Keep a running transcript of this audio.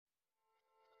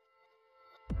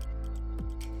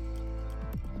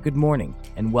Good morning,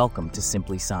 and welcome to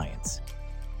Simply Science.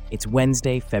 It's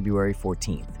Wednesday, February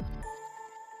 14th.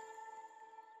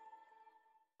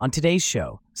 On today's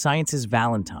show, Science's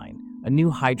Valentine, a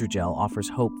new hydrogel offers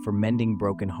hope for mending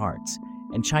broken hearts,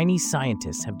 and Chinese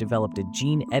scientists have developed a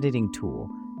gene editing tool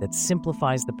that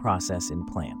simplifies the process in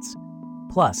plants.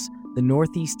 Plus, the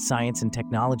Northeast Science and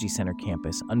Technology Center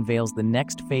campus unveils the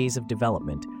next phase of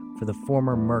development for the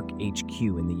former Merck HQ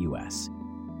in the U.S.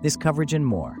 This coverage and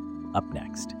more, up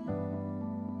next.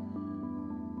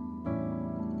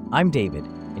 I'm David,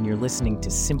 and you're listening to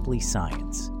Simply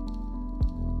Science.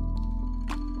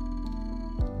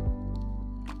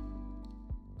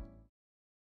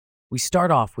 We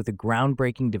start off with a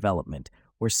groundbreaking development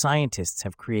where scientists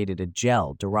have created a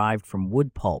gel derived from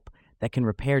wood pulp that can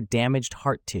repair damaged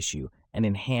heart tissue and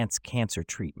enhance cancer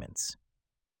treatments.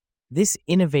 This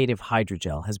innovative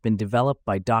hydrogel has been developed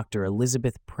by Dr.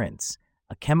 Elizabeth Prince,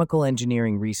 a chemical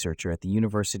engineering researcher at the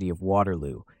University of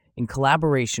Waterloo, in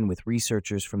collaboration with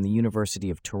researchers from the University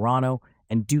of Toronto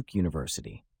and Duke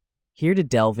University. Here to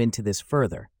delve into this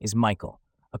further is Michael,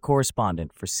 a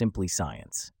correspondent for Simply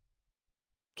Science.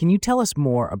 Can you tell us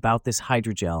more about this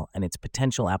hydrogel and its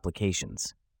potential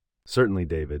applications? Certainly,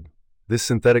 David. This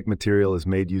synthetic material is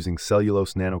made using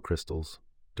cellulose nanocrystals,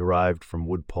 derived from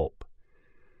wood pulp.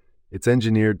 It's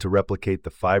engineered to replicate the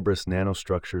fibrous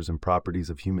nanostructures and properties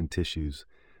of human tissues,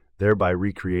 thereby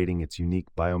recreating its unique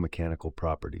biomechanical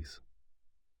properties.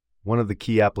 One of the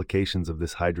key applications of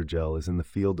this hydrogel is in the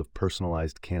field of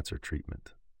personalized cancer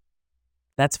treatment.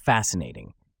 That's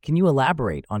fascinating. Can you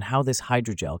elaborate on how this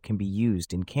hydrogel can be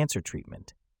used in cancer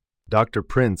treatment? Dr.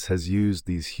 Prince has used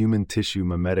these human tissue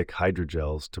mimetic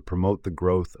hydrogels to promote the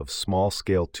growth of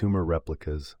small-scale tumor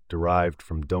replicas derived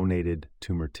from donated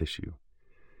tumor tissue.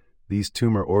 These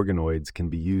tumor organoids can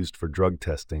be used for drug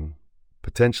testing,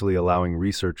 potentially allowing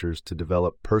researchers to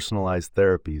develop personalized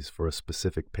therapies for a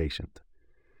specific patient.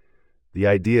 The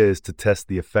idea is to test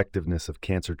the effectiveness of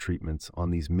cancer treatments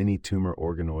on these mini tumor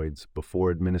organoids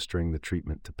before administering the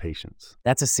treatment to patients.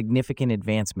 That's a significant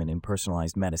advancement in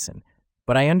personalized medicine.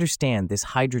 But I understand this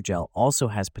hydrogel also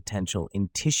has potential in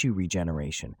tissue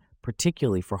regeneration,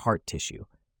 particularly for heart tissue.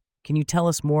 Can you tell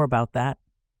us more about that?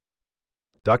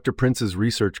 Dr. Prince's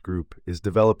research group is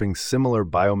developing similar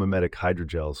biomimetic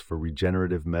hydrogels for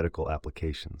regenerative medical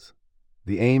applications.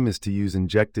 The aim is to use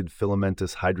injected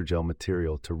filamentous hydrogel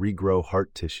material to regrow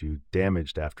heart tissue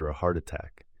damaged after a heart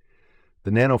attack.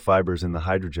 The nanofibers in the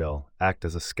hydrogel act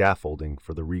as a scaffolding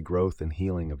for the regrowth and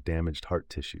healing of damaged heart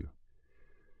tissue.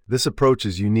 This approach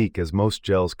is unique as most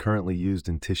gels currently used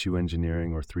in tissue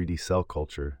engineering or 3D cell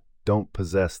culture don't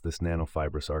possess this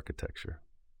nanofibrous architecture.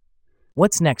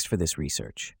 What's next for this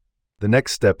research? The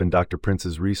next step in Dr.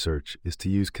 Prince's research is to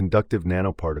use conductive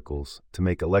nanoparticles to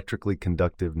make electrically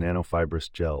conductive nanofibrous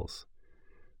gels.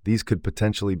 These could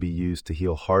potentially be used to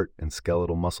heal heart and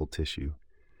skeletal muscle tissue,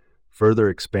 further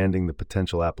expanding the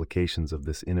potential applications of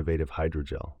this innovative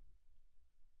hydrogel.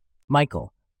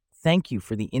 Michael, thank you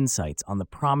for the insights on the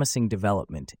promising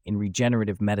development in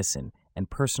regenerative medicine and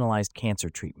personalized cancer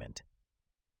treatment.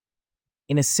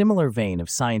 In a similar vein of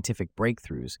scientific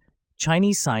breakthroughs,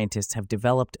 Chinese scientists have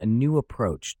developed a new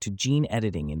approach to gene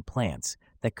editing in plants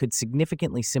that could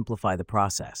significantly simplify the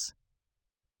process.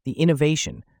 The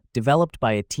innovation, developed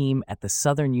by a team at the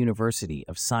Southern University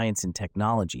of Science and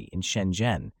Technology in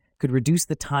Shenzhen, could reduce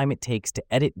the time it takes to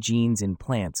edit genes in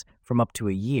plants from up to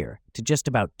a year to just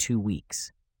about 2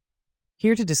 weeks.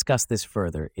 Here to discuss this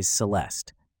further is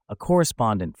Celeste, a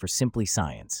correspondent for Simply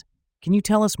Science. Can you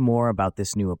tell us more about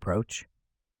this new approach?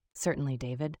 Certainly,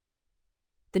 David.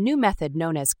 The new method,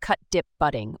 known as cut-dip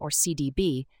budding, or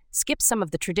CDB, skips some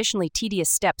of the traditionally tedious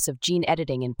steps of gene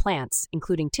editing in plants,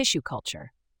 including tissue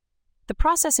culture. The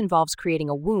process involves creating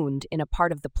a wound in a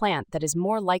part of the plant that is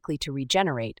more likely to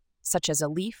regenerate, such as a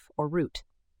leaf or root.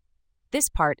 This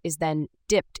part is then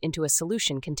dipped into a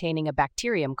solution containing a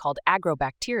bacterium called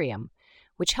agrobacterium,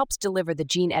 which helps deliver the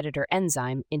gene editor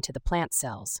enzyme into the plant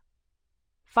cells.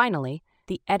 Finally,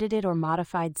 the edited or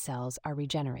modified cells are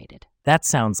regenerated. That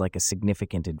sounds like a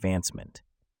significant advancement.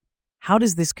 How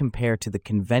does this compare to the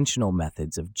conventional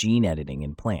methods of gene editing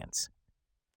in plants?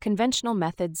 Conventional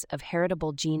methods of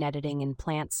heritable gene editing in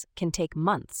plants can take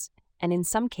months, and in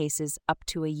some cases up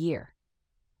to a year.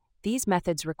 These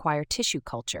methods require tissue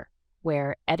culture,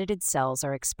 where edited cells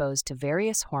are exposed to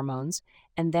various hormones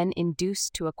and then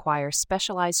induced to acquire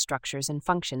specialized structures and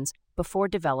functions before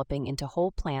developing into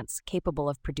whole plants capable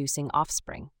of producing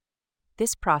offspring.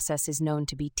 This process is known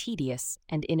to be tedious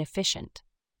and inefficient.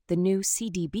 The new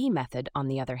CDB method, on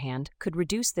the other hand, could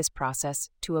reduce this process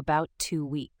to about 2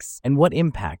 weeks. And what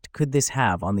impact could this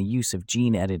have on the use of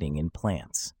gene editing in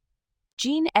plants?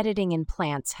 Gene editing in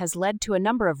plants has led to a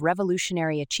number of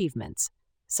revolutionary achievements,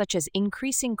 such as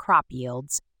increasing crop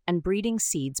yields and breeding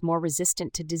seeds more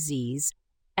resistant to disease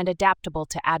and adaptable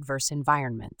to adverse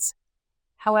environments.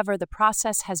 However, the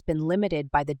process has been limited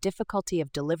by the difficulty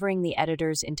of delivering the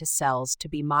editors into cells to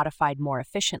be modified more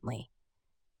efficiently.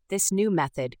 This new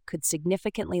method could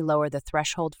significantly lower the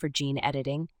threshold for gene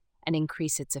editing and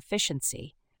increase its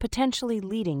efficiency, potentially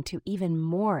leading to even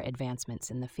more advancements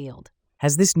in the field.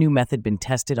 Has this new method been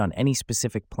tested on any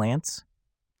specific plants?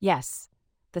 Yes,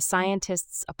 the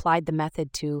scientists applied the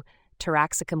method to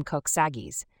Taraxacum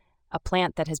coxsages, a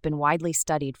plant that has been widely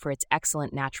studied for its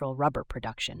excellent natural rubber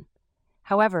production.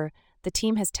 However, the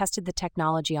team has tested the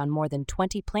technology on more than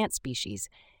 20 plant species,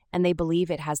 and they believe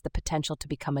it has the potential to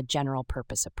become a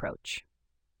general-purpose approach.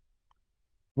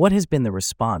 What has been the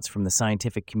response from the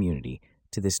scientific community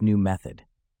to this new method?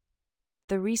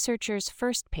 The researchers'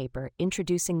 first paper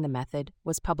introducing the method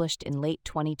was published in late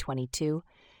 2022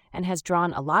 and has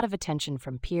drawn a lot of attention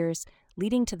from peers,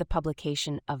 leading to the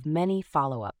publication of many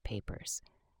follow-up papers.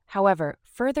 However,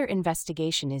 further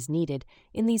investigation is needed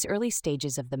in these early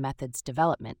stages of the method's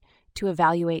development to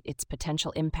evaluate its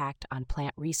potential impact on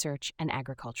plant research and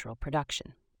agricultural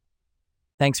production.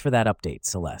 Thanks for that update,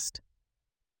 Celeste.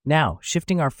 Now,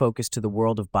 shifting our focus to the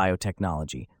world of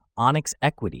biotechnology, Onyx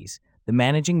Equities, the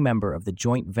managing member of the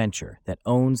joint venture that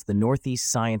owns the Northeast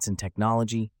Science and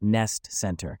Technology NEST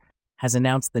Center, has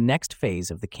announced the next phase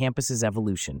of the campus's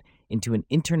evolution into an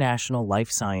international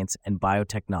life science and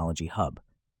biotechnology hub.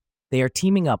 They are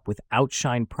teaming up with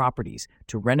Outshine Properties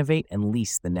to renovate and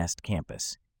lease the NEST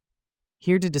campus.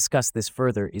 Here to discuss this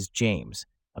further is James,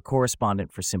 a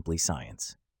correspondent for Simply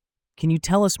Science. Can you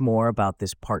tell us more about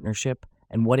this partnership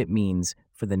and what it means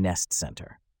for the NEST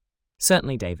Center?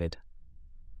 Certainly, David.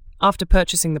 After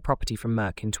purchasing the property from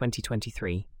Merck in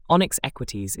 2023, Onyx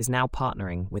Equities is now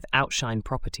partnering with Outshine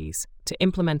Properties to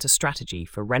implement a strategy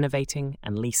for renovating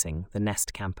and leasing the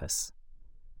NEST campus.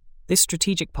 This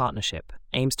strategic partnership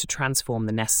aims to transform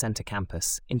the NEST Center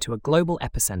campus into a global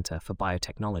epicenter for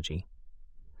biotechnology.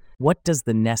 What does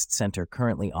the NEST Center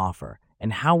currently offer,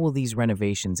 and how will these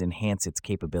renovations enhance its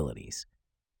capabilities?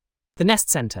 The NEST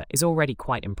Center is already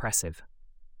quite impressive.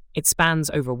 It spans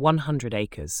over 100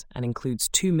 acres and includes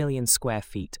 2 million square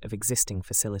feet of existing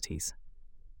facilities.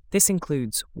 This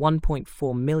includes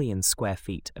 1.4 million square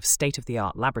feet of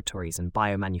state-of-the-art laboratories and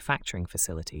biomanufacturing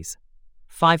facilities,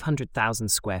 500,000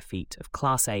 square feet of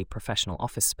Class A professional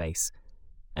office space,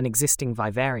 an existing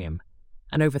vivarium,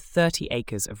 and over 30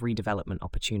 acres of redevelopment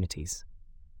opportunities.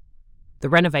 The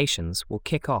renovations will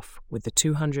kick off with the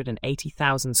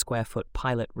 280,000 square foot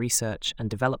pilot research and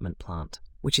development plant,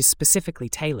 which is specifically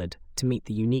tailored to meet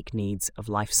the unique needs of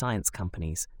life science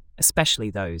companies, especially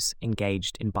those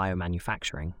engaged in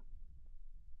biomanufacturing.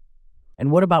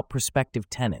 And what about prospective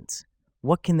tenants?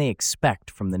 What can they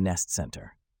expect from the NEST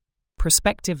Center?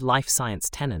 Prospective life science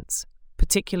tenants,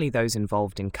 particularly those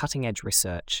involved in cutting-edge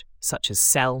research such as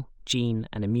cell, gene,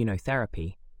 and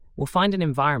immunotherapy, will find an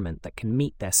environment that can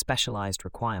meet their specialized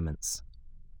requirements.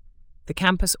 The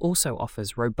campus also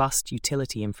offers robust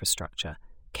utility infrastructure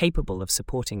capable of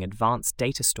supporting advanced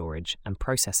data storage and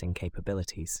processing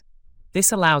capabilities.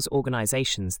 This allows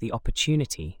organizations the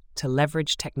opportunity to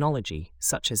leverage technology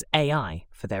such as AI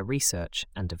for their research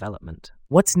and development.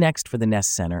 What's next for the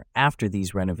NEST Center after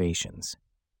these renovations?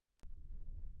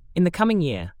 In the coming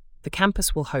year, the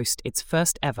campus will host its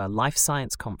first ever life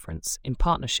science conference in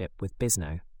partnership with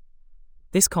Bisno.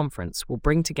 This conference will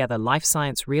bring together life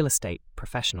science real estate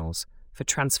professionals for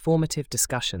transformative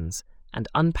discussions and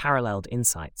unparalleled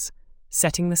insights,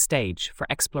 setting the stage for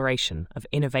exploration of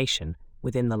innovation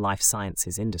within the life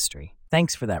sciences industry.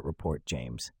 Thanks for that report,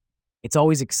 James. It's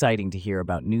always exciting to hear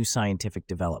about new scientific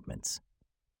developments.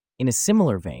 In a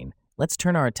similar vein, let's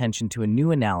turn our attention to a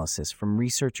new analysis from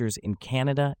researchers in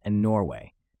Canada and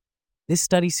Norway. This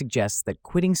study suggests that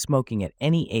quitting smoking at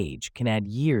any age can add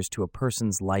years to a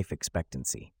person's life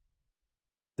expectancy.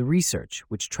 The research,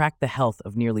 which tracked the health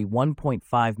of nearly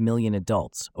 1.5 million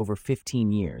adults over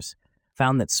 15 years,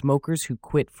 found that smokers who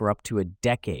quit for up to a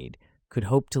decade could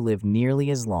hope to live nearly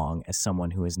as long as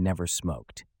someone who has never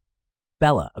smoked.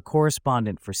 Bella, a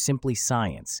correspondent for Simply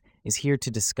Science, is here to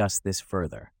discuss this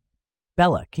further.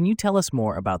 Bella, can you tell us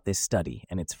more about this study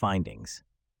and its findings?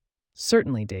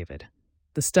 Certainly, David.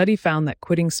 The study found that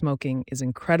quitting smoking is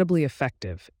incredibly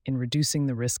effective in reducing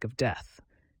the risk of death,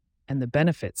 and the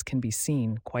benefits can be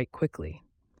seen quite quickly.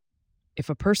 If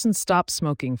a person stops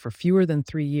smoking for fewer than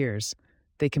 3 years,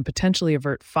 they can potentially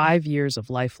avert 5 years of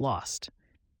life lost.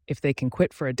 If they can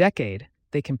quit for a decade,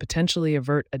 they can potentially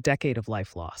avert a decade of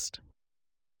life lost.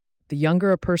 The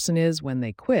younger a person is when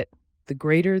they quit, the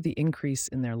greater the increase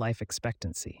in their life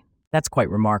expectancy. That's quite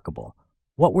remarkable.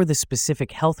 What were the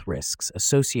specific health risks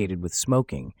associated with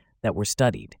smoking that were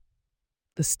studied?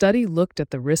 The study looked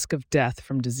at the risk of death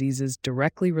from diseases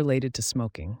directly related to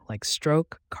smoking, like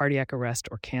stroke, cardiac arrest,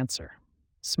 or cancer.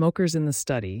 Smokers in the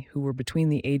study, who were between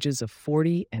the ages of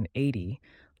 40 and 80,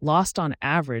 lost on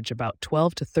average about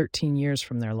 12 to 13 years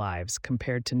from their lives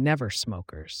compared to never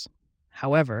smokers.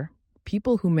 However,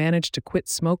 people who managed to quit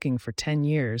smoking for 10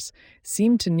 years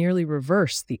seemed to nearly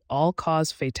reverse the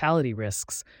all-cause fatality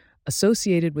risks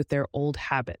associated with their old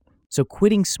habit. So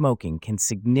quitting smoking can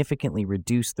significantly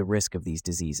reduce the risk of these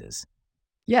diseases.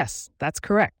 Yes, that's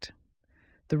correct.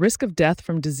 The risk of death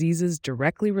from diseases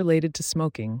directly related to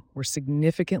smoking were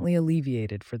significantly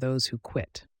alleviated for those who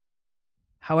quit.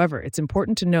 However, it's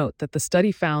important to note that the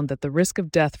study found that the risk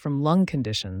of death from lung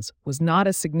conditions was not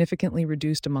as significantly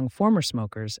reduced among former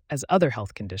smokers as other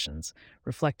health conditions,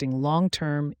 reflecting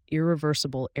long-term,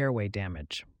 irreversible airway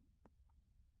damage.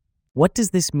 What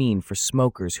does this mean for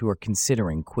smokers who are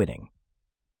considering quitting?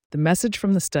 The message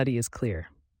from the study is clear.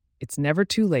 It's never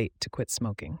too late to quit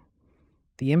smoking.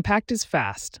 The impact is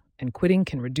fast, and quitting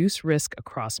can reduce risk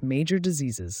across major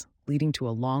diseases, leading to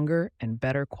a longer and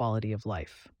better quality of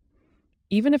life.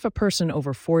 Even if a person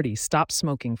over 40 stops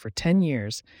smoking for 10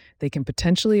 years, they can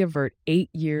potentially avert 8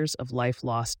 years of life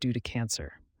lost due to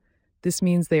cancer. This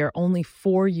means they are only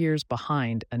 4 years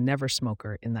behind a never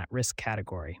smoker in that risk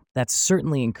category. That's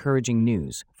certainly encouraging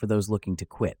news for those looking to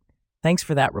quit. Thanks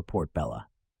for that report, Bella.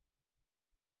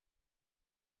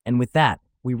 And with that,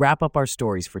 we wrap up our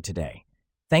stories for today.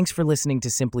 Thanks for listening to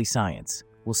Simply Science.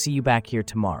 We'll see you back here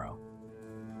tomorrow.